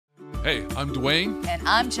Hey, I'm Dwayne. And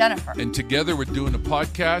I'm Jennifer. And together we're doing a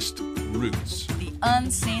podcast, Roots. The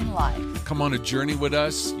Unseen Life. Come on a journey with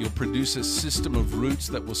us. You'll produce a system of roots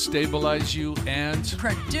that will stabilize you and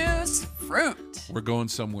produce fruit. We're going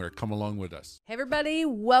somewhere. Come along with us. Hey, everybody.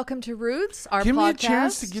 Welcome to Roots, our Give podcast. me a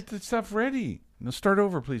chance to get the stuff ready. Now start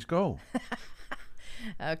over, please. Go.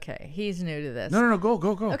 Okay, he's new to this. No. Go.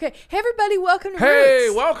 Okay. Hey, everybody. Welcome to Hey,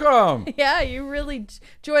 Roots. welcome. Yeah, you really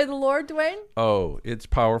enjoy the Lord, Dwayne? Oh, it's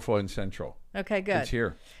powerful and central. Okay, good. It's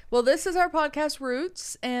here. Well, this is our podcast,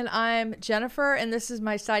 Roots, and I'm Jennifer, and this is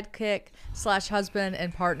my sidekick / husband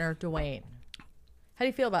and partner, Dwayne. How do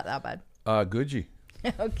you feel about that, bud? Goodgy.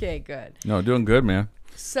 Okay, good. No, doing good, man.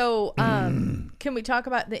 So, can we talk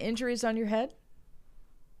about the injuries on your head?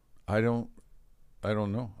 I don't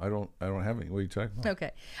know. I don't have any. What are you talking about?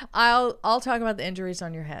 Okay. I'll talk about the injuries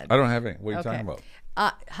on your head. I don't have any. What are you Okay. talking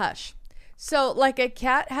about? Hush. So, like, a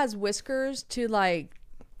cat has whiskers to, like,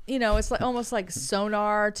 you know, it's like almost like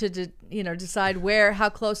sonar to decide how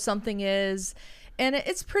close something is, and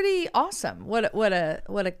it's pretty awesome what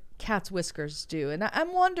a cat's whiskers do. And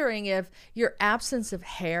I'm wondering if your absence of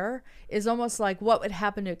hair is almost like what would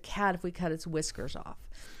happen to a cat if we cut its whiskers off.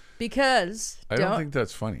 Because I don't think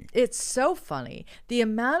that's funny. it's so funny. The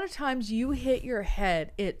amount of times you hit your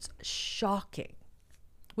head, it's shocking.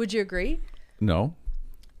 Would you agree? No,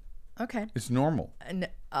 Okay. it's normal.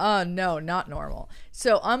 No, not normal.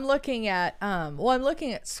 So I'm looking at I'm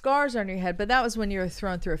looking at scars on your head, but that was when you were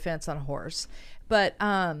thrown through a fence on a horse. But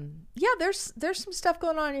yeah, there's some stuff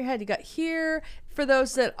going on in your head. You got here, for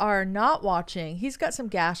those that are not watching, he's got some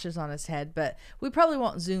gashes on his head, but we probably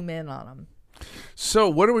won't zoom in on them. So,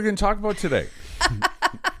 what are we going to talk about today?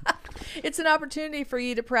 It's an opportunity for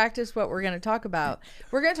you to practice what we're going to talk about.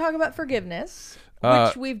 We're going to talk about forgiveness,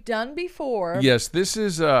 which we've done before. Yes, this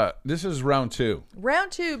is round 2.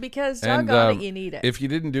 Round 2, because And doggone it, you need it. if you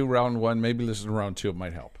didn't do round 1, maybe listen to round 2. It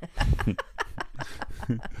might help.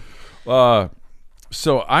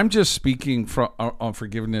 So I'm just speaking on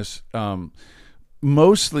forgiveness,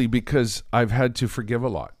 mostly because I've had to forgive a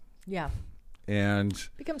lot, Yeah. and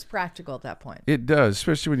Becomes practical at that point. it does,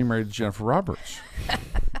 especially when you're married to Jennifer Roberts.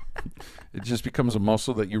 It just becomes a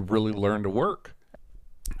muscle that you really learn to work.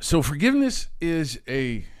 So forgiveness is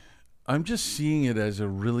I'm just seeing it as a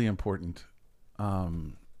really important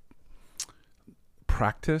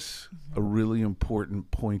practice, a really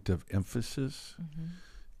important point of emphasis,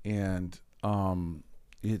 and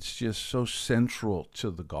it's just so central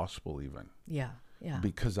to the gospel, even Yeah. Yeah.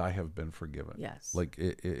 because I have been forgiven. Yes. Like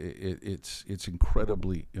it's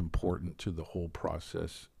incredibly important to the whole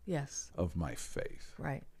process Yes. of my faith.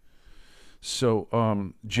 Right.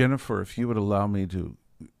 So, Jennifer, if you would allow me to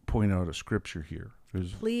point out a scripture here.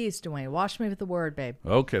 Please, Dwayne, wash me with the word, babe.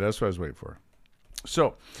 Okay, that's what I was waiting for.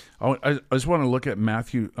 So, I just want to look at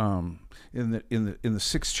Matthew in the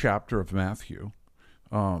 6th chapter of Matthew.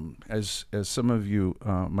 As some of you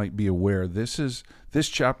might be aware, this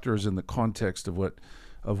chapter is in the context of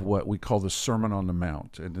what we call the Sermon on the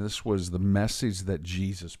Mount, and this was the message that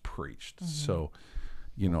Jesus preached. So,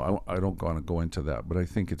 I don't want to go into that, but I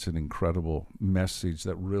think it's an incredible message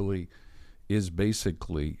that really is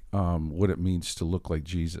basically what it means to look like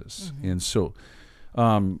Jesus. And so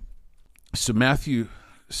Matthew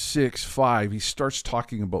 6:5, he starts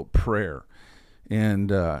talking about prayer.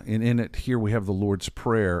 And in it, here we have the Lord's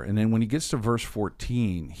Prayer. And then when he gets to verse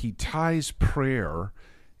 14, he ties prayer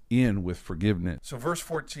in with forgiveness. So verse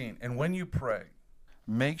 14, and when you pray,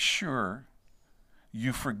 make sure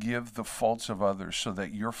you forgive the faults of others so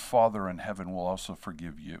that your Father in heaven will also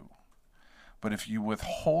forgive you. But if you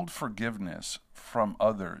withhold forgiveness from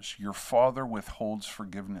others, your Father withholds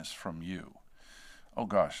forgiveness from you. Oh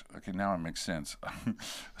gosh, okay, now it makes sense.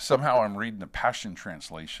 Somehow I'm reading the Passion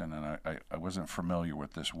Translation, and I wasn't familiar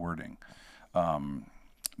with this wording.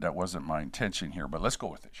 That wasn't my intention here, but let's go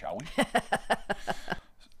with it, shall we?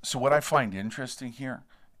 So what I find interesting here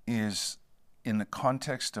is, in the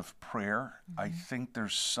context of prayer, I think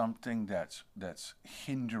there's something that's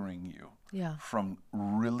hindering you from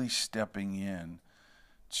really stepping in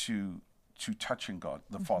to touching God,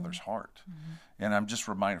 the Father's heart. And I'm just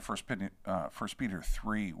reminded, 1 Peter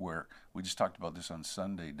 3, where we just talked about this on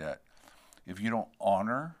Sunday, that if you don't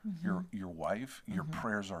honor your wife, your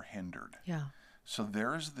prayers are hindered. Yeah. So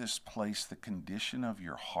there's this place, the condition of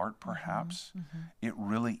your heart, perhaps, it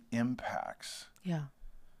really impacts Yeah.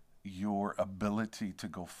 your ability to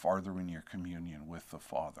go farther in your communion with the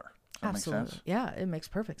Father. Does that Absolutely. make sense? Yeah, it makes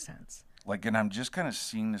perfect sense. Like, and I'm just kind of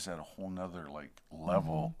seeing this at a whole nother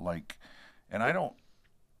level, and I don't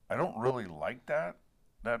really like that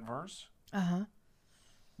verse.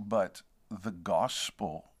 But the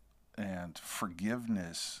gospel and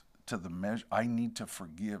forgiveness to the measure. I need to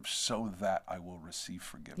forgive so that I will receive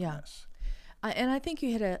forgiveness. And I think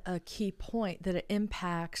you hit a key point, that it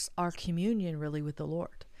impacts our communion really with the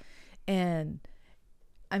Lord. And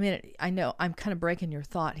I mean, I know I'm kind of breaking your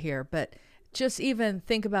thought here, but just even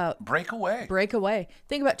think about Break away.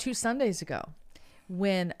 Think about 2 Sundays ago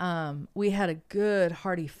when we had a good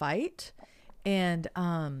hearty fight. And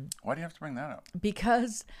Why do you have to bring that up?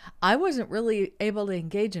 because I wasn't really able to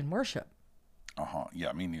engage in worship.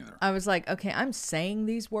 Yeah, me neither. I was like, okay, I'm saying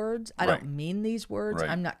these words. I Right. don't mean these words. Right.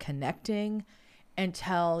 I'm not connecting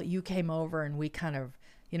until you came over and we kind of,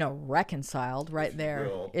 reconciled right there,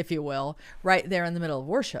 if you will, right there in the middle of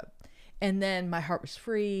worship. And then my heart was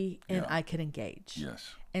free and Yeah. I could engage.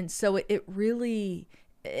 Yes. And so it really,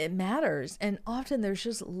 it matters. And often there's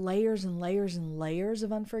just layers and layers and layers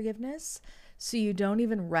of unforgiveness. So you don't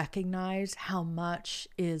even recognize how much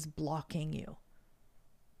is blocking you.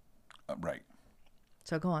 Right.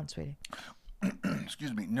 So go on, sweetie.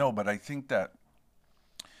 Excuse me. No, but I think that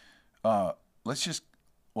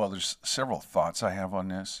there's several thoughts I have on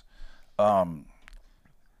this.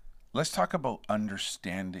 Let's talk about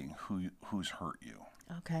understanding who's hurt you,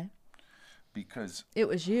 Okay. because It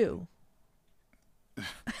was you.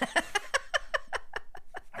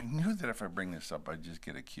 I knew that if I bring this up, I'd just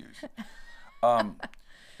get accused.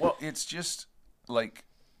 Well, it's just like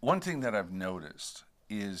one thing that I've noticed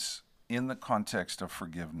is in the context of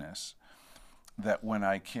forgiveness, that when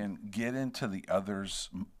I can get into the other's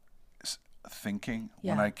thinking,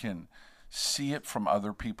 when Yeah. I can see it from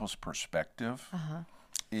other people's perspective,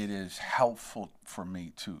 it is helpful for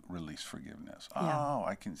me to release forgiveness. Yeah. Oh,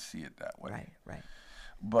 I can see it that way. Right.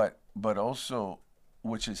 But also,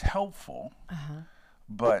 which is helpful,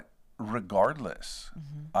 but regardless,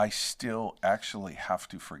 I still actually have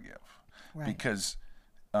to forgive. Right. Because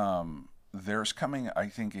there's coming, I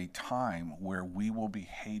think, a time where we will be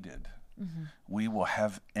hated. We will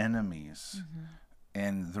have enemies.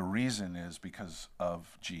 And the reason is because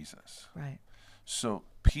of Jesus. Right. So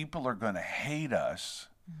people are going to hate us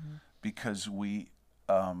because we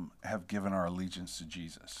have given our allegiance to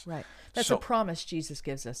Jesus. Right. That's So- a promise Jesus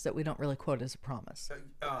gives us that we don't really quote as a promise.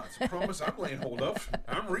 It's a promise I'm laying hold of.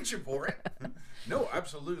 I'm reaching for it. No,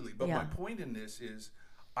 absolutely. But Yeah. My point in this is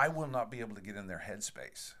I will not be able to get in their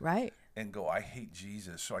headspace Right. and go, I hate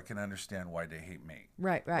Jesus, so I can understand why they hate me.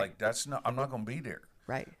 Right. Like I'm not going to be there.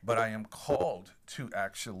 Right. But I am called to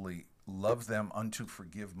actually love them unto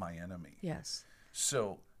forgive my enemy. Yes.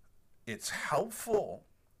 So it's helpful,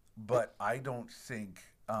 but I don't think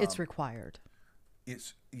It's required.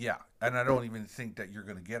 and I don't even think that you're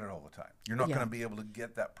going to get it all the time. You're not Yeah. going to be able to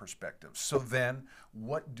get that perspective. So then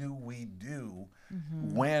what do we do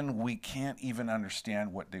when we can't even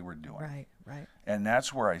understand what they were doing? Right. And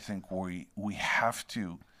that's where I think we have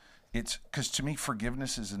to, it's because to me,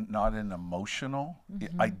 forgiveness is not an emotional.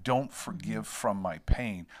 I don't forgive from my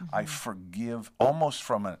pain. I forgive almost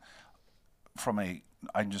from a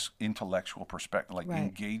I'm just intellectual perspective, like Right.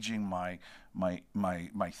 engaging my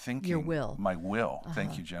thinking, Your will. my will.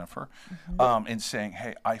 Thank you, Jennifer. And saying,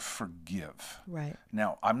 hey, I forgive. Right.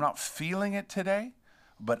 Now I'm not feeling it today,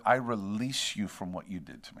 but I release you from what you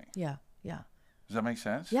did to me. Yeah. Does that make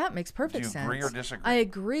sense? Yeah, it makes perfect Do you sense. agree or disagree? I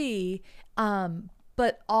agree.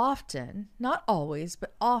 But often, not always,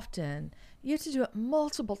 but often, you have to do it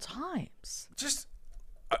multiple times. Just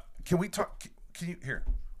can we talk? Can you here?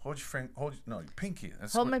 Hold your finger. Your pinky.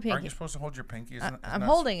 That's Hold my Aren't pinky. you supposed to hold your pinky? I'm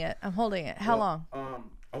holding it. How long?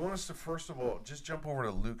 I want us to first of all just jump over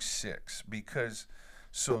to Luke 6 because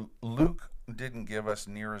Luke didn't give us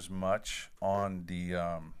near as much on the.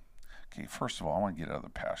 Okay, first of all, I want to get out of the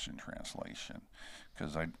Passion Translation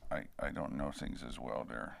because I don't know things as well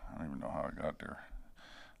there. I don't even know how I got there.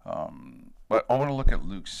 But I want to look at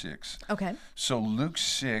Luke 6. Okay. So Luke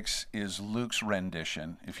 6 is Luke's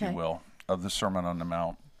rendition, if you Okay. will, of the Sermon on the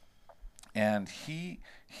Mount. And he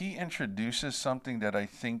introduces something that I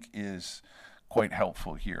think is quite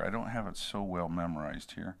helpful here. I don't have it so well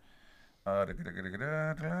memorized here.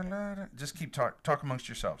 Just keep talk amongst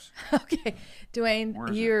yourselves. Okay. Dwayne,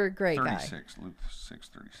 Where is you're it? a great guy. 36, Luke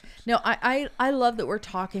 6:36. No, I love that we're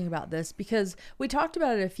talking about this because we talked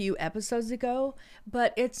about it a few episodes ago,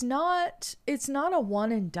 but it's not a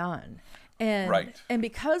one and done. And Right. and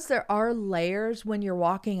because there are layers when you're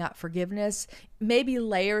walking out forgiveness, maybe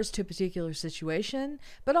layers to a particular situation,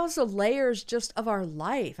 but also layers just of our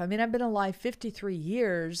life. I mean, I've been alive 53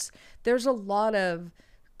 years. There's a lot of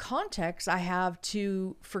context I have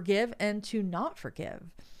to forgive and to not forgive.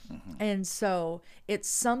 And so it's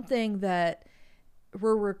something that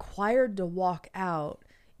we're required to walk out.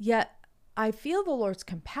 Yet I feel the Lord's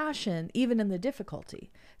compassion even in the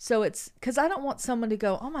difficulty. So it's because I don't want someone to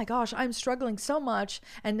go, oh my gosh, I'm struggling so much.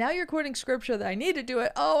 And now you're quoting scripture that I need to do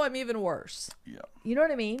it. Oh, I'm even worse. Yeah. You know what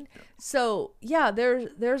I mean? Yeah. So yeah,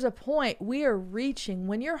 there's a point we are reaching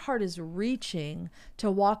when your heart is reaching to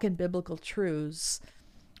walk in biblical truths.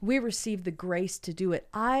 We receive the grace to do it.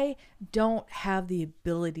 I don't have the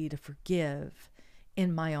ability to forgive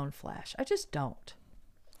in my own flesh. I just don't.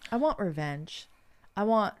 I want revenge. I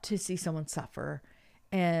want to see someone suffer.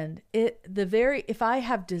 And if I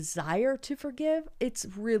have desire to forgive, it's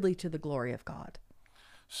really to the glory of God.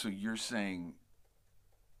 So you're saying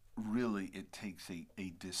really it takes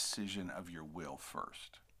a decision of your will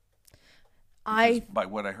first. By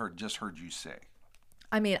what I heard you say.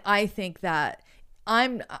 I mean, I think that I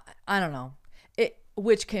don't know.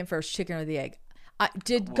 Which came first, chicken or the egg?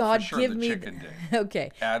 Did God for sure give the me chicken did.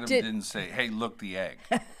 Okay. Adam didn't say, "Hey, look, the egg."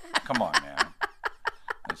 Come on, man.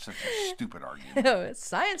 That's such a stupid argument.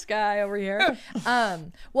 Science guy over here.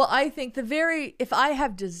 Well, I think if I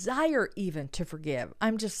have desire even to forgive,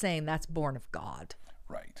 I'm just saying that's born of God.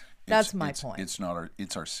 Right. That's my point. It's not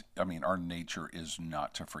our nature is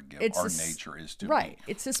not to forgive. Nature is to right.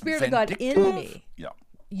 Be it's the Spirit of God in me. Yeah.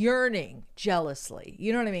 Yearning jealously.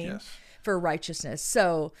 You know what I mean? Yes. For righteousness.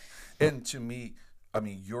 So. And to me, I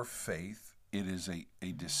mean, your faith, it is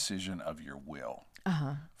a decision of your will.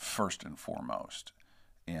 First and foremost.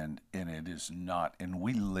 And it is not, and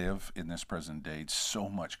we live in this present day so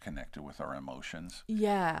much connected with our emotions.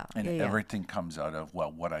 Yeah. And everything comes out of,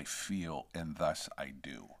 what I feel, and thus I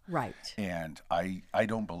do. Right. And I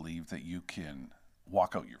don't believe that you can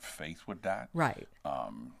walk out your faith with that. Right.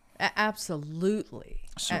 Absolutely.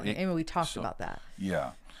 So and we talked about that.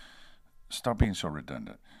 Yeah. Stop being so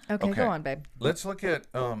redundant. Okay, go on, babe. Let's look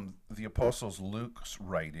at the Apostles Luke's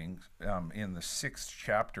writings in the 6th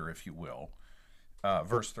chapter, if you will.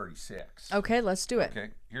 Verse 36. Okay, let's do it.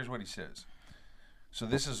 Okay, here's what he says. So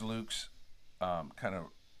this is Luke's kind of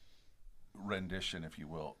rendition, if you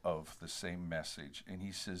will, of the same message. And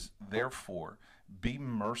he says, therefore, be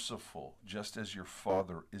merciful, just as your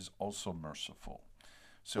Father is also merciful.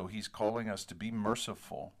 So he's calling us to be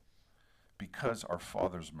merciful because our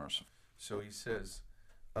Father's merciful. So he says,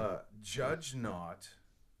 judge not,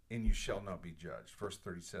 and you shall not be judged. Verse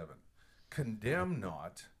 37. Condemn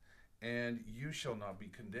not, and you shall not be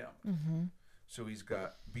condemned. Mm-hmm. So he's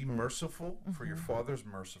got, be merciful, for your Father's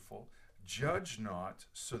merciful. Judge not,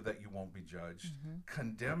 so that you won't be judged.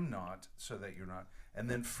 Condemn not, so that you're not. And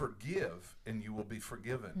then forgive, and you will be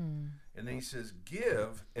forgiven. And then he says,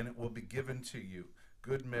 give, and it will be given to you.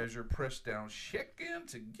 Good measure, pressed down, shaken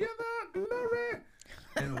together, glory,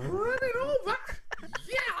 and run it over.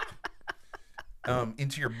 Yeah.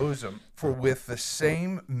 Into your bosom, for with the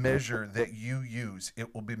same measure that you use,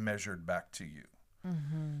 it will be measured back to you.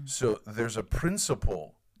 So there's a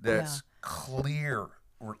principle that's clear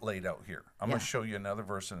laid out here. I'm going to show you another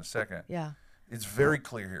verse in a second. Yeah. It's very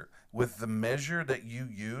clear here. With the measure that you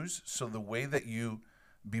use, so the way that you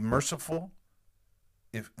be merciful,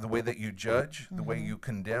 the way that you judge, the way you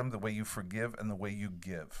condemn, the way you forgive, and the way you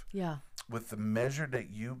give. Yeah. With the measure that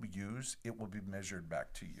you use, it will be measured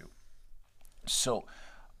back to you. So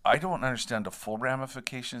I don't understand the full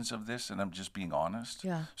ramifications of this, and I'm just being honest.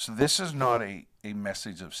 Yeah. So this is not a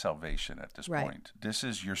message of salvation at this Right. point. This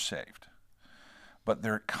is you're saved. But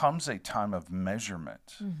there comes a time of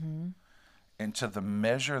measurement. And to the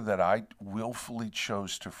measure that I willfully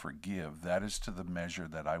chose to forgive, that is to the measure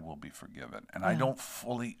that I will be forgiven. And I don't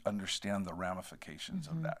fully understand the ramifications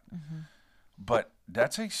of that. But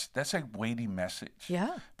that's a weighty message.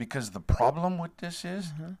 Yeah. Because the problem with this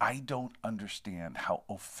is I don't understand how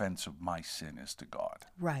offensive my sin is to God.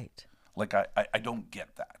 Right. Like I don't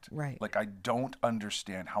get that. Right. Like I don't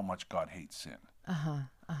understand how much God hates sin.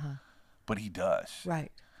 But he does.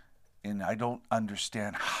 Right. And I don't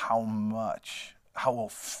understand I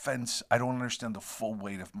don't understand the full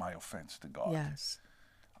weight of my offense to God. Yes.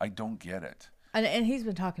 I don't get it. And he's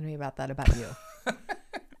been talking to me about that about you.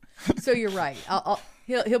 So you're right.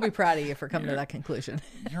 He'll be proud of you for coming to that conclusion.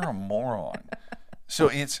 You're a moron. So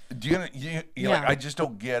it's like I just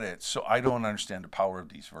don't get it. So I don't understand the power of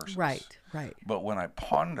these verses. Right. But when I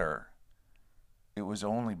ponder, it was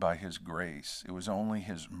only by his grace. It was only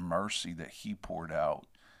his mercy that he poured out.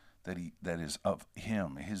 That is of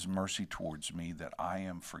him, his mercy towards me, that I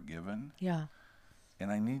am forgiven. Yeah.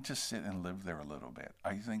 And I need to sit and live there a little bit.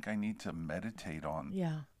 I think I need to meditate on,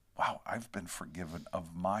 wow, I've been forgiven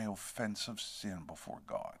of my offensive sin before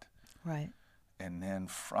God. Right. And then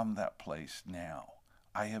from that place now,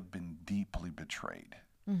 I have been deeply betrayed.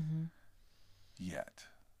 Yet,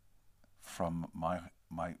 from my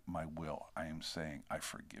my will. I am saying, I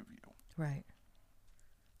forgive you. Right.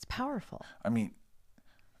 It's powerful. I mean,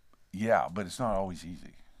 yeah, but it's not always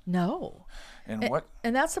easy. No. And what?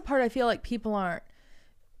 And that's the part I feel like people aren't.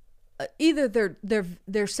 Either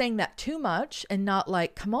they're saying that too much and not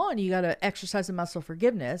like, come on, you got to exercise the muscle of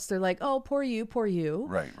forgiveness. They're like, oh, poor you, poor you.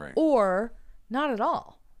 Right. Or not at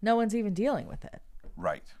all. No one's even dealing with it.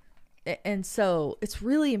 Right. And so it's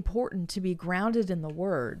really important to be grounded in the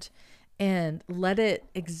word and let it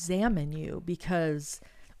examine you, because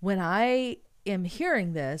when I am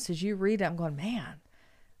hearing this, as you read it, I'm going, man,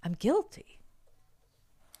 I'm guilty.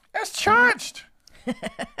 As charged.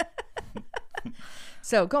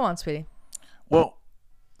 So go on, sweetie. Well,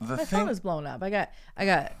 My phone is blowing up. I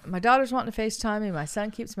got my daughter's wanting to FaceTime me. My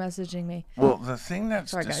son keeps messaging me. Well, the thing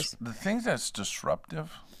that's Sorry, guys. the thing that's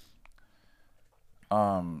disruptive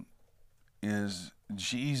is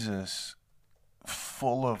Jesus,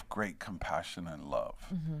 full of great compassion and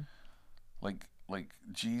love. Like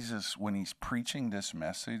Jesus, when he's preaching this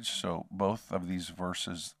message, so both of these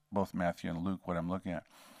verses, both Matthew and Luke, what I'm looking at,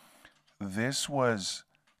 this was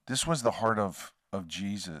the heart of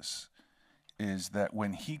Jesus, is that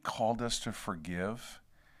when he called us to forgive,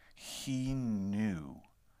 he knew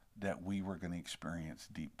that we were going to experience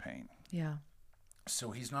deep pain. Yeah.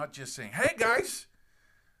 So he's not just saying, hey, guys,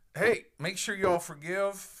 hey, make sure you all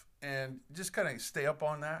forgive and just kind of stay up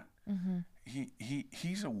on that.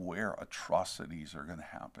 He's aware atrocities are going to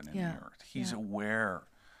happen in the earth. He's aware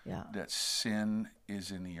that sin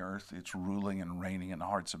is in the earth. It's ruling and reigning in the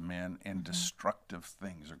hearts of men, and destructive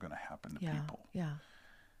things are going to happen to people. Yeah.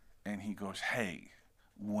 And he goes, hey,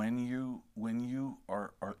 when you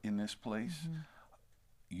are in this place,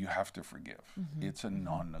 you have to forgive. It's a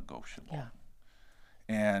non-negotiable. Yeah.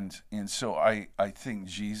 And so I think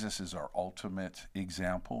Jesus is our ultimate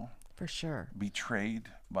example. For sure. Betrayed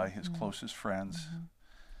by his closest friends.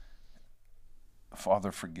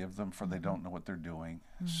 Father, forgive them, for they don't know what they're doing.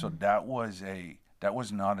 So that was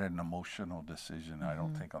not an emotional decision, I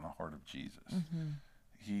don't think, on the heart of Jesus.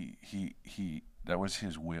 He that was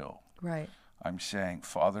his will. Right. I'm saying,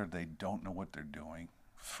 Father, they don't know what they're doing.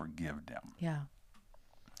 Forgive them. Yeah.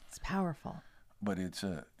 It's powerful. But it's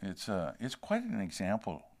quite an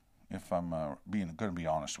example, if I'm going to be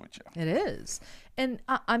honest with you. It is. And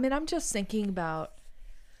I mean, I'm just thinking about,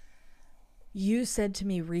 you said to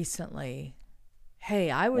me recently, hey,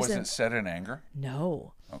 I was it said in anger?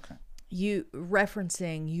 No. Okay. You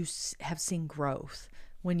referencing, you have seen growth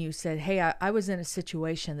when you said, hey, I was in a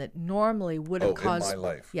situation that normally would have caused, in my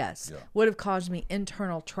life. Yes, Yeah. would have caused me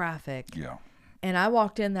internal traffic. Yeah. And I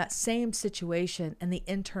walked in that same situation and the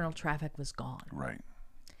internal traffic was gone. Right.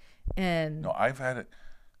 And No, I've had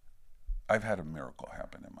a miracle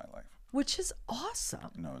happen in my life. which is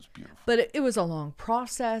awesome. No, it's beautiful. But it was a long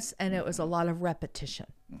process, and it was a lot of repetition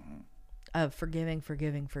of forgiving.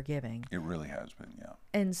 It really has been, yeah.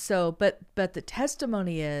 And so, but the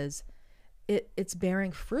testimony is, it's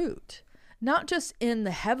bearing fruit, not just in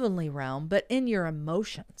the heavenly realm, but in your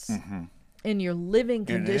emotions, in your living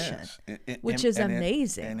condition, which is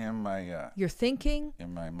amazing. And in my Your thinking,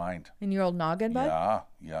 in my mind. in your old noggin, bud.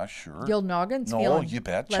 Yeah, sure. Your old noggin's No, feeling you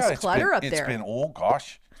betcha. less clutter up It's there. been, oh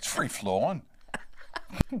gosh, it's free flowing.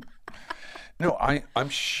 No, I'm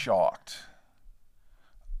shocked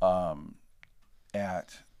at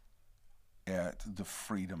the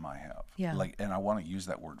freedom I have. Yeah. And I want to use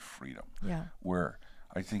that word freedom. Yeah. Where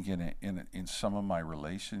I think in some of my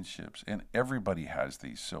relationships, and everybody has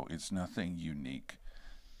these, so it's nothing unique.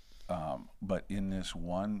 But in this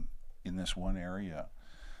one area,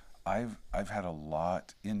 I've had a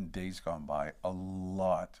lot in days gone by, a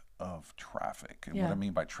lot of traffic. And what I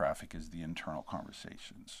mean by traffic is the internal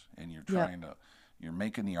conversations, and you're trying to, you're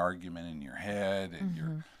making the argument in your head, and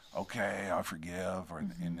you're okay, I forgive, or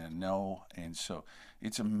and then no, and so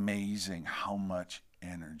it's amazing how much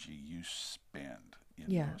energy you spend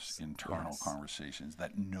in those internal conversations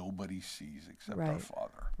that nobody sees except our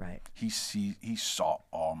Father. Right. He saw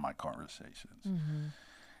all my conversations.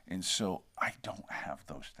 And so I don't have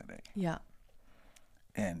those today. Yeah.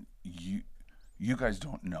 And you guys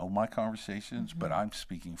don't know my conversations, but I'm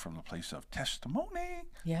speaking from the place of testimony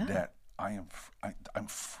that I'm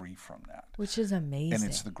free from that. Which is amazing. And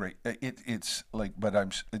it's the great it's like, but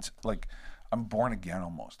it's like I'm born again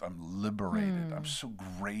almost. I'm liberated. I'm so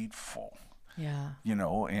grateful. Yeah. You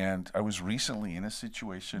know, and I was recently in a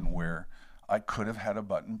situation where I could have had a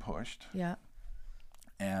button pushed. Yeah.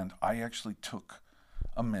 And I actually took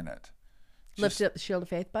a minute. Lifted up the shield of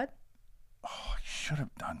faith, bud? Oh, I should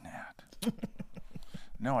have done that.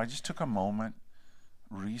 No, I just took a moment,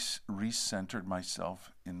 recentered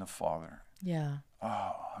myself in the Father. Yeah.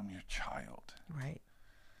 Oh, I'm your child. Right.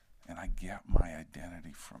 and I get my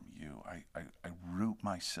identity from you. I root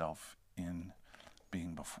myself in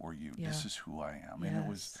being before you. Yeah. This is who I am. Yes. And it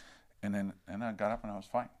was, and I got up and I was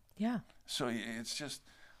fine. Yeah. So it's just,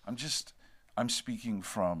 I'm speaking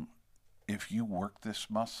from, if you work this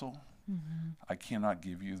muscle, I cannot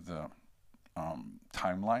give you the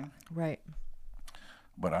timeline, Right.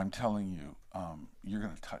 but I'm telling you, you're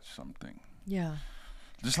going to touch something. Yeah.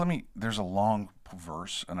 There's a long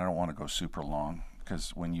verse, and I don't want to go super long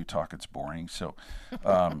because when you talk, it's boring. So,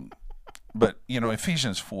 but,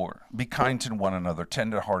 Ephesians 4, be kind to one another,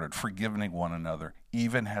 tender-hearted, forgiving one another,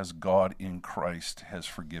 even as God in Christ has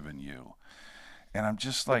forgiven you. And I'm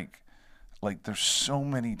just like there's so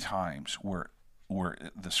many times where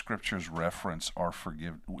the scriptures reference our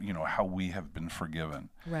how we have been forgiven.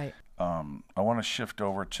 Right. I want to shift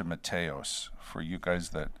over to Mateos for you guys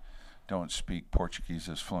that don't speak Portuguese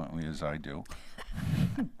as fluently as I do.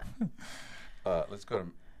 Let's go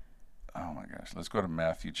to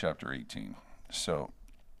Matthew chapter 18. So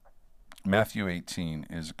Matthew 18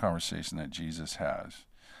 is a conversation that Jesus has.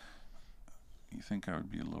 You think it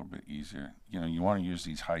would be a little bit easier? You want to use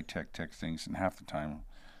these high-tech things, and half the time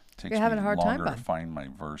it takes You're having me a hard time, longer to bud. find my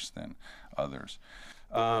verse than others.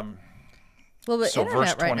 Well, the So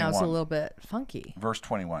verse internet right now is a 21. little bit funky. Verse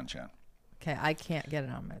 21, Jen. Okay, I can't get it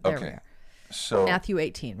on there. There we Okay. are. So Matthew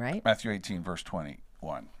 18, right? Matthew 18, verse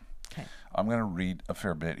 21. Okay. I'm going to read a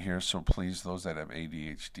fair bit here, so please, those that have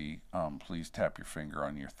ADHD, please tap your finger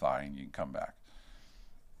on your thigh and you can come back.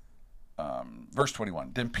 Verse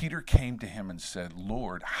 21, then Peter came to him and said,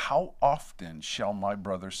 Lord, how often shall my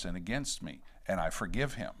brother sin against me, and I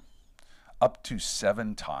forgive him? Up to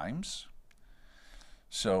 7 times?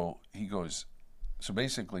 So he goes, so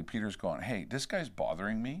basically Peter's going, hey, this guy's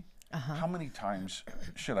bothering me. How many times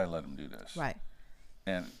should I let him do this? Right.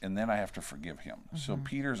 And then I have to forgive him. So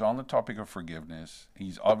Peter's on the topic of forgiveness.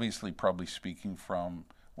 He's obviously probably speaking from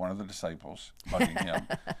one of the disciples, bugging him,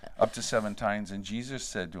 up to 7 times. And Jesus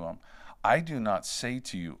said to him, I do not say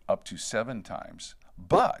to you up to 7 times,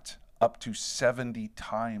 but up to 70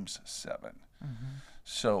 times 7.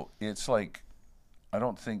 So it's like, I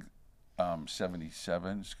don't think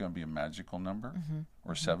 77 is going to be a magical number,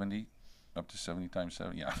 or 70, up to 70 times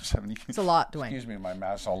 7. Yeah, 70. It's a lot, Dwayne. Excuse me, my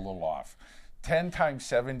math's all a little off. 10 times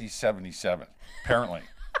 70 is 77, apparently.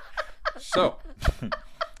 So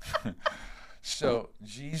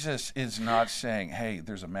Jesus is not saying, hey,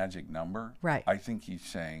 there's a magic number. Right. I think he's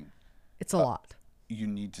saying It's a lot. you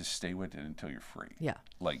need to stay with it until you're free. Yeah.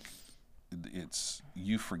 Like, it's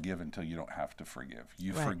you forgive until you don't have to forgive.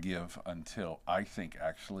 You Right. forgive until, I think,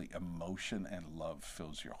 actually emotion and love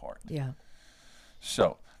fills your heart. Yeah.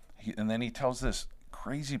 So, and then he tells this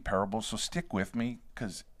crazy parable. So stick with me,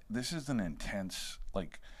 because this is an intense,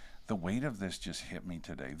 the weight of this just hit me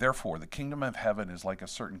today. Therefore, the kingdom of heaven is like a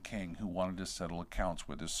certain king who wanted to settle accounts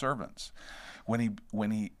with his servants. When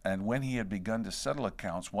he had begun to settle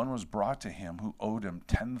accounts, one was brought to him who owed him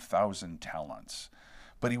 10,000 talents.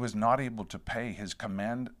 But he was not able to pay. His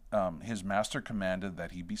master commanded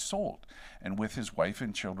that he be sold, and with his wife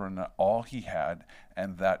and children, all he had,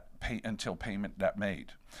 and that pay until payment that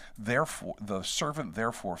made. Therefore, the servant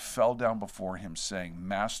fell down before him, saying,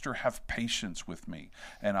 Master, have patience with me,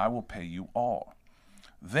 and I will pay you all.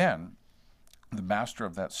 Then the master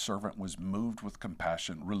of that servant was moved with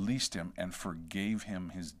compassion, released him, and forgave him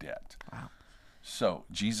his debt. Wow. So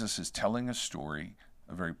Jesus is telling a story,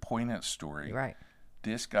 a very poignant story. Right.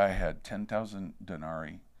 This guy had 10,000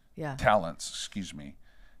 Yeah. talents,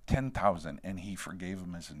 10,000, and he forgave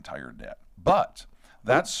him his entire debt. But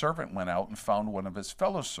that servant went out and found one of his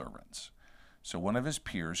fellow servants, so one of his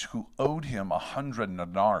peers, who owed him 100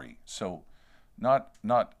 denarii. So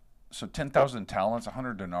 10,000 talents,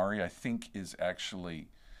 100 denarii, I think is actually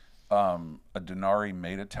a denarii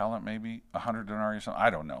made a talent, maybe 100 denarii or something. I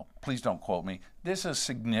don't know. Please don't quote me. This is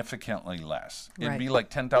significantly less. It'd Right. be like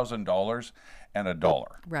 $10,000 and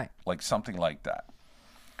 $1, Right. like something like that.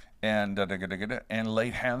 And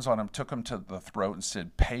laid hands on him, took him to the throat, and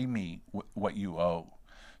said, "Pay me what you owe."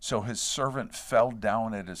 So his servant fell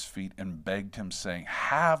down at his feet and begged him, saying,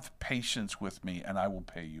 "Have patience with me, and I will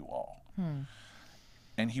pay you all."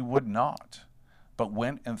 And he would not, but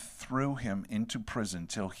went and threw him into prison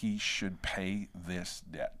till he should pay this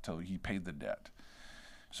debt, till he paid the debt.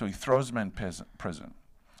 So he throws him in prison.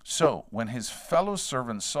 So when his fellow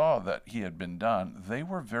servants saw that he had been done, they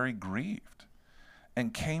were very grieved,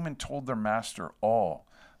 and came and told their master all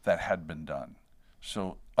that had been done.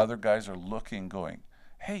 So other guys are looking, going,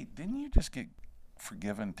 "Hey, didn't you just get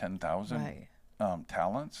forgiven 10,000 Right.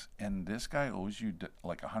 talents? And this guy owes you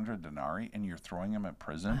like 100 denarii, and you're throwing him in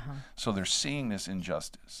prison?" So they're seeing this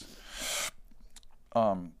injustice.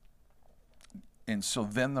 And so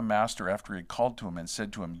then the master, after he called to him and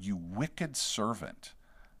said to him, "You wicked servant,"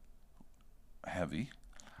 heavy,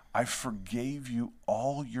 "I forgave you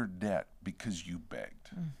all your debt because you begged.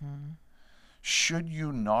 Should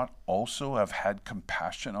you not also have had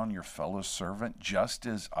compassion on your fellow servant, just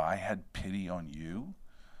as I had pity on you?"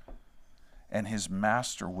 And his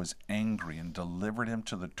master was angry and delivered him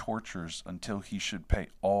to the torturers until he should pay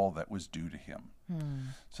all that was due to him.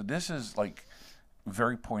 So this is like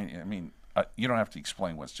very poignant. I mean, you don't have to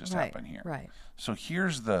explain what's just happened here. Right. So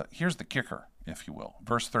here's the kicker, if you will.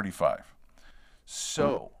 Verse 35.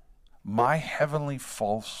 So my heavenly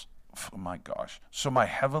Father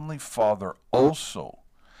also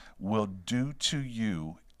will do to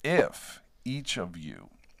you if each of you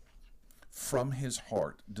from his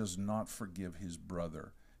heart does not forgive his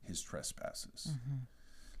brother his trespasses.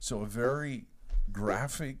 So a very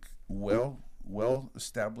graphic, well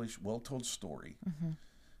established, well told story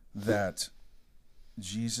that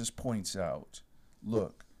Jesus points out,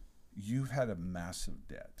 look, you've had a massive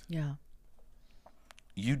debt. Yeah.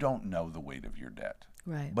 You don't know the weight of your debt,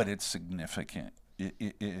 Right. but it's significant.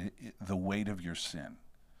 The weight of your sin,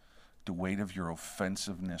 the weight of your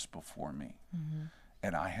offensiveness before me,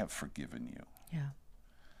 and I have forgiven you. Yeah.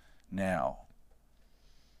 Now,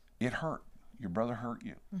 it hurt. Your brother hurt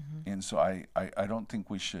you. And so I don't think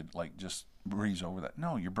we should like just breeze over that.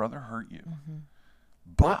 No, your brother hurt you.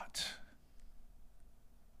 But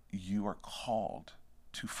you are called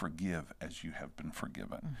to forgive as you have been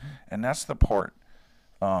forgiven. And that's the part.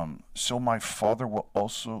 So my Father will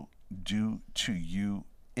also do to you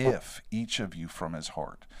if each of you from his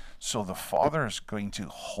heart. So the Father is going to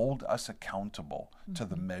hold us accountable to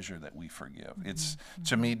the measure that we forgive. It's,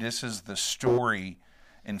 to me, this is the story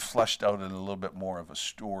and fleshed out in a little bit more of a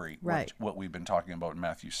story. Right. What we've been talking about in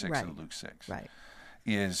Matthew 6 and Luke 6. Right.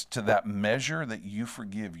 Is to that measure that you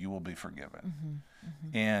forgive, you will be forgiven.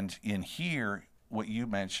 And in here, what you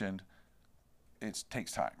mentioned, it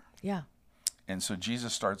takes time. Yeah. And so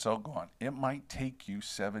Jesus starts out going, it might take you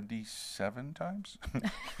 77 times.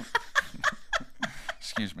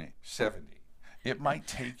 Excuse me, 70. It might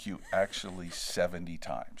take you actually 70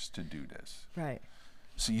 times to do this. Right.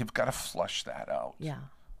 So you've got to flush that out. Yeah.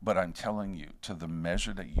 But I'm telling you, to the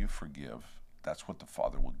measure that you forgive, that's what the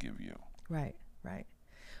Father will give you. Right. Right.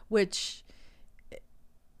 Which,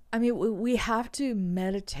 I mean, we have to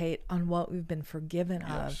meditate on what we've been forgiven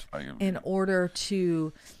Yes, I of agree. in order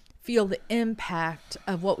to feel the impact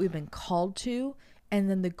of what we've been called to, and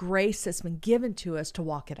then the grace that's been given to us to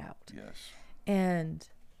walk it out. Yes. And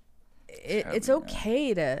it's heavy,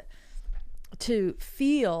 okay to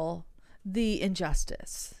feel the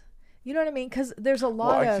injustice. You know what I mean? Because there's a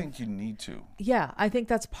lot Well, I of... think you need to. Yeah, I think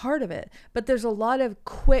that's part of it. But there's a lot of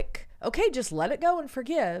quick, okay, just let it go and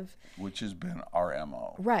forgive. Which has been our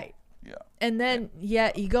MO. Right. Yeah. And then,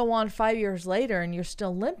 yet you go on 5 years later and you're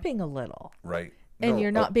still limping a little. Right. And No,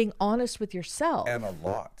 you're not being honest with yourself. And a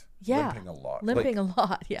lot. Yeah. Limping a lot. Limping a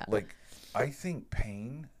lot, yeah. Like, I think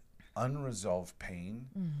pain, unresolved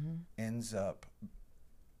pain, ends up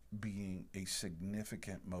being a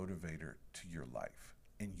significant motivator to your life,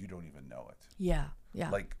 and you don't even know it. Yeah,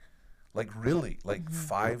 yeah. Like really, like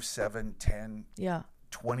 5, 7, 10, yeah,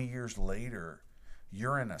 20 years later,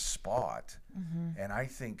 you're in a spot, and I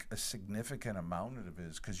think a significant amount of it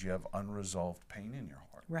is because you have unresolved pain in your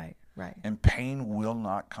heart. right, right. And pain will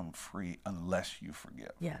not come free unless you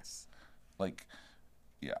forgive. Yes. Like,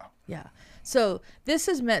 yeah. Yeah. So this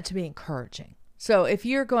is meant to be encouraging. So if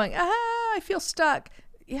you're going, I feel stuck.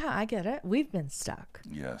 Yeah, I get it. We've been stuck.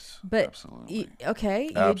 Yes. But absolutely. Okay,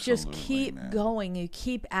 you just Absolutely, keep man. going. You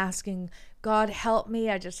keep asking, God, help me.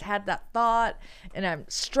 I just had that thought and I'm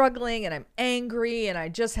struggling and I'm angry and I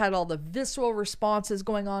just had all the visceral responses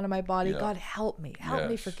going on in my body. Yeah. God, help me. Help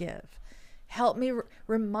me Yes. forgive. Help me,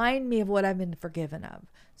 remind me of what I've been forgiven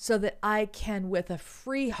of so that I can, with a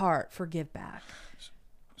free heart, forgive back.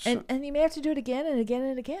 So, And you may have to do it again and again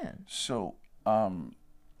and again. so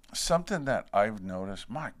something that I've noticed,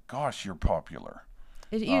 my gosh, you're popular.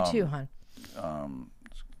 You too, hon.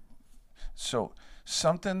 So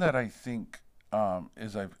something that I think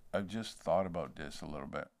is I've just thought about this a little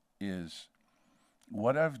bit is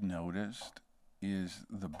what I've noticed is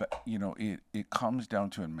it comes down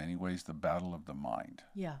to in many ways the battle of the mind,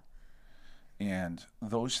 Yeah. and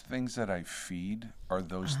those things that I feed are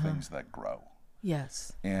those things that grow.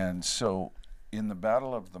 Yes. And so in the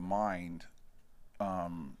battle of the mind,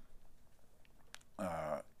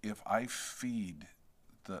 if I feed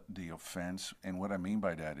the offense, and what I mean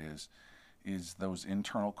by that is those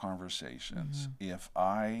internal conversations. If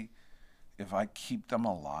I keep them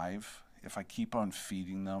alive, if I keep on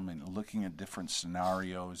feeding them and looking at different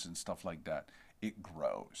scenarios and stuff like that, it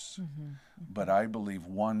grows. But I believe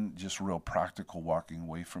one just real practical walking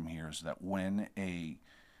away from here is that when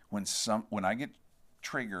I get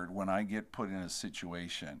triggered, when I get put in a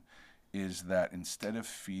situation, is that instead of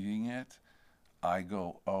feeding it, I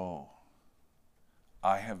go, oh,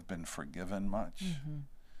 I have been forgiven much,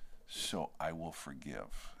 so I will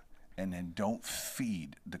forgive. And then don't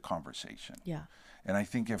feed the conversation. Yeah. And I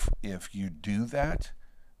think if you do that,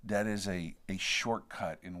 that is a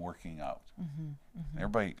shortcut in working out.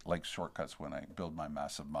 Everybody likes shortcuts when I build my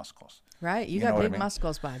massive muscles. Right. You know got what I big mean?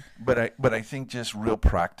 muscles, bud. But I think just real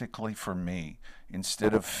practically for me,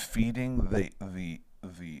 instead of feeding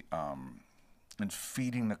and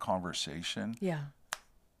feeding the conversation, Yeah.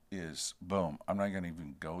 is boom. I'm not going to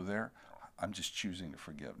even go there. I'm just choosing to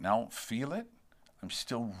forgive. Now I don't feel it. I'm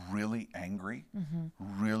still really angry,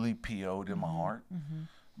 really PO'd in my heart,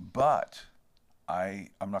 but I'm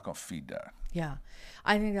not going to feed that. Yeah,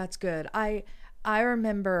 I think that's good. I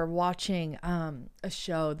remember watching a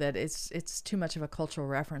show that it's too much of a cultural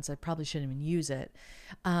reference. I probably shouldn't even use it.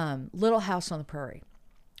 Little House on the Prairie,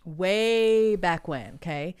 way back when.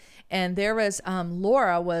 Okay, and there was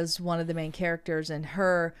Laura was one of the main characters, and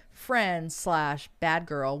her friend / bad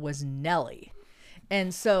girl was Nellie.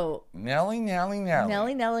 And so Nellie.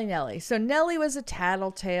 Nellie. So Nellie was a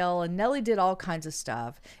tattletale, and Nellie did all kinds of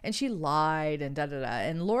stuff, and she lied and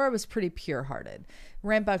And Laura was pretty pure-hearted,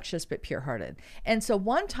 rambunctious but pure-hearted. And so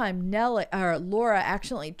one time Laura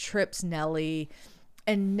accidentally trips Nellie,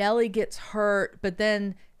 and Nellie gets hurt, but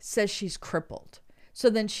then says she's crippled. So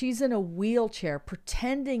then she's in a wheelchair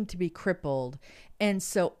pretending to be crippled, and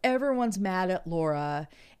so everyone's mad at Laura.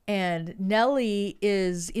 And Nellie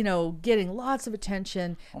is, getting lots of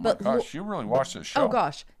attention. Oh my gosh, you really watched this show. Oh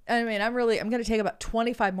gosh. I mean, I'm going to take about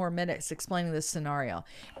 25 more minutes explaining this scenario.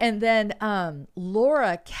 And then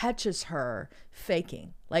Laura catches her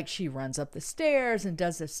faking. Like she runs up the stairs and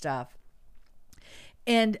does this stuff.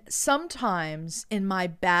 And sometimes in my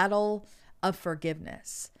battle of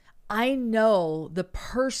forgiveness, I know the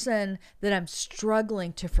person that I'm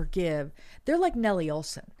struggling to forgive, they're like Nellie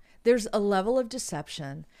Olson. There's a level of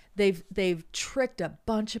deception. They've tricked a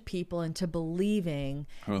bunch of people into believing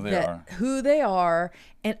who they are,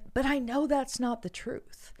 but I know that's not the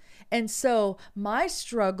truth. And so my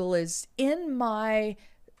struggle is in my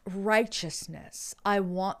righteousness. I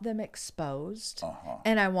want them exposed,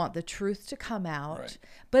 and I want the truth to come out. Right.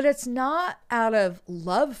 But it's not out of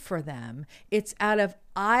love for them. It's out of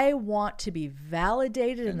I want to be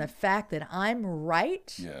validated in the fact that I'm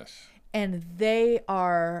right. Yes. And they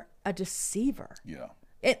are a deceiver. Yeah.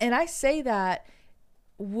 And I say that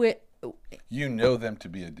with You know them to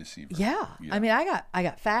be a deceiver. yeah. I mean, I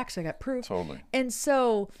got facts, I got proof. Totally. And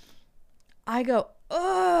so I go,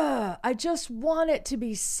 ugh, I just want it to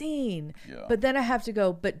be seen. Yeah. But then I have to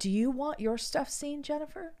go, but do you want your stuff seen,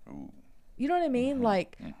 Jennifer? Ooh. You know what I mean?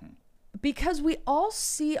 Like, because we all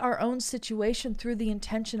see our own situation through the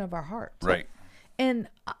intention of our heart. Right. And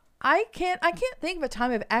I can't think of a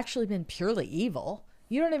time I've actually been purely evil.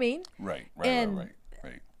 You know what I mean? Right.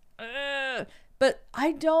 But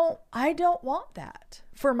I don't want that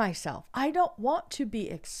for myself. I don't want to be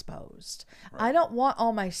exposed. Right. I don't want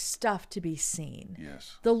all my stuff to be seen.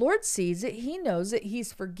 Yes. The Lord sees it. He knows it.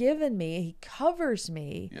 He's forgiven me. He covers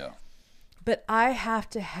me. Yeah. But I have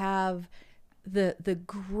to have the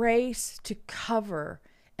grace to cover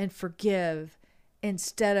and forgive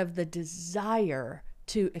instead of the desire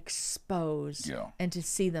to expose and to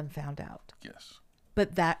see them found out. Yes.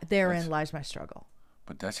 But therein lies my struggle.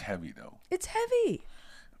 But that's heavy though. It's heavy.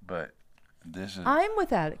 But this is I'm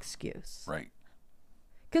without excuse. right.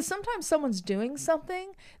 Because sometimes someone's doing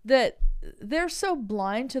something that they're so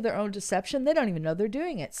blind to their own deception, they don't even know they're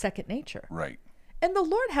doing it. Second nature. Right. And the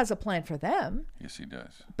Lord has a plan for them. Yes, he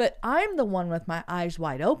does. But I'm the one with my eyes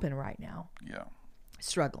wide open right now, Yeah.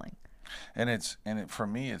 struggling. And for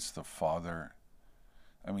me, it's the Father.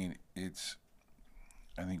 I mean,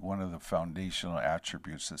 I think one of the foundational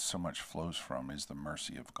attributes that so much flows from is the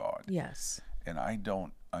mercy of God. Yes. And I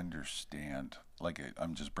don't understand,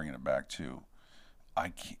 I'm just bringing it back to, I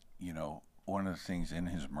can't, one of the things in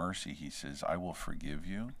his mercy, he says, I will forgive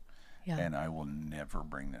you and I will never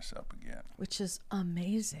bring this up again. Which is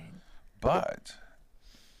amazing. But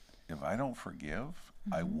if I don't forgive,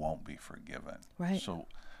 I won't be forgiven. Right. So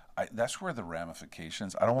that's where the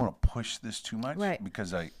ramifications, I don't want to push this too much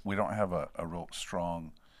because we don't have a real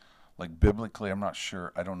strong, biblically, I'm not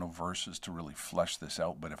sure, I don't know verses to really flesh this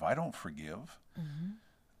out, but if I don't forgive,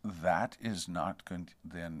 that is not going to,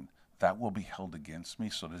 then that will be held against me.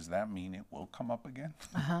 So does that mean it will come up again?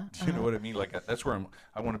 Do you know what I mean? That's where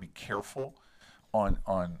I want to be careful on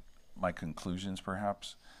my conclusions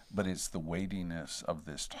perhaps, but it's the weightiness of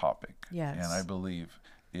this topic. Yes. And I believe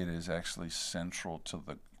it is actually central to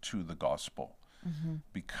the gospel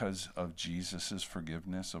because of Jesus's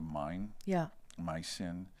forgiveness of mine, Yeah. my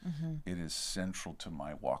sin. It is central to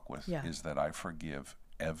my walk with Yeah. is that I forgive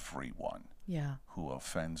everyone Yeah. who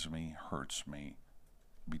offends me, hurts me,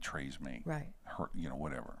 betrays me, Right. hurt,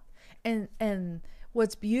 whatever. And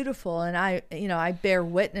what's beautiful, and I bear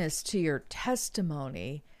witness to your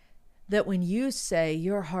testimony, that when you say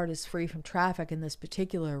your heart is free from traffic in this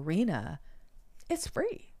particular arena, it's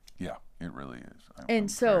free. Yeah, it really is. I'm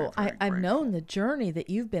And so very, very I've grateful. known the journey that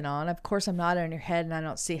you've been on. Of course, I'm not in your head, and I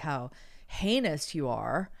don't see how heinous you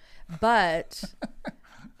are, but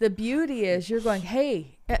the beauty is you're going,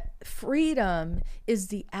 hey, freedom is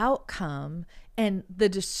the outcome, and the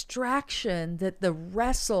distraction that the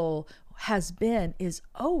wrestle has been is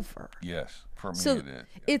over. Yes, for me So it is.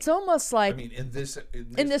 it's almost like I mean, in this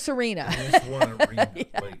arena. in this one arena,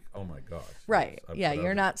 like, oh my gosh, Right. I've Yeah, got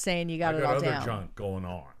you're other- not saying you got I it got all other down. junk going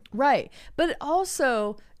on. Right. But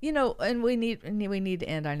also, and we need to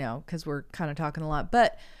end, I know, because we're kind of talking a lot,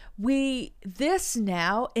 but this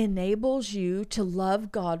now enables you to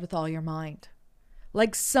love God with all your mind.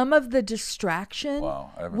 Like some of the distraction,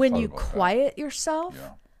 Wow, I haven't when thought you about that. quiet yourself,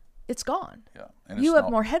 Yeah, it's gone. yeah. And You it's have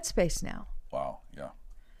not- more headspace now. Wow, yeah,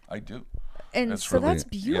 I do. And That's so really- that's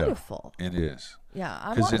beautiful. Yeah, it is. Yeah, I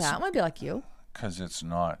 'Cause want it's- that. I want to be like you. Because it's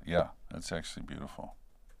not, yeah, that's actually beautiful.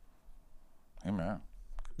 Amen.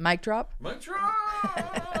 Mic drop. My drop.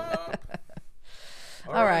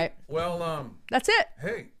 All right. Well, That's it.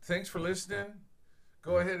 hey, thanks for listening.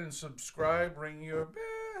 Go ahead and subscribe. Ring your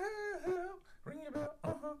bell. Ring your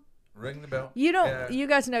bell. Ring the bell. You don't. You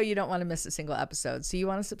guys know you don't want to miss a single episode, so you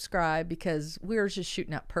want to subscribe because we're just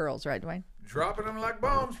shooting out pearls, right, Dwayne? Dropping them like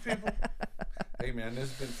bombs, people. Hey, man, this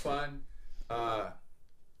has been fun.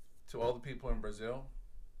 To all the people in Brazil,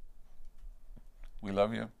 We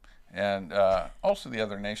love you. And also the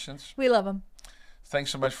other nations. We love them.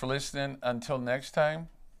 Thanks so much for listening. Until next time,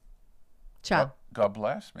 Ciao. God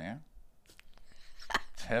bless, man.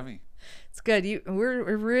 It's heavy. It's good.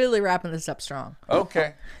 We're really wrapping this up strong.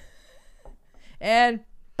 Okay. And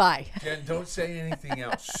bye. Jen, don't say anything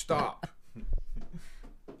else. Stop.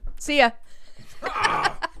 See ya. Ah!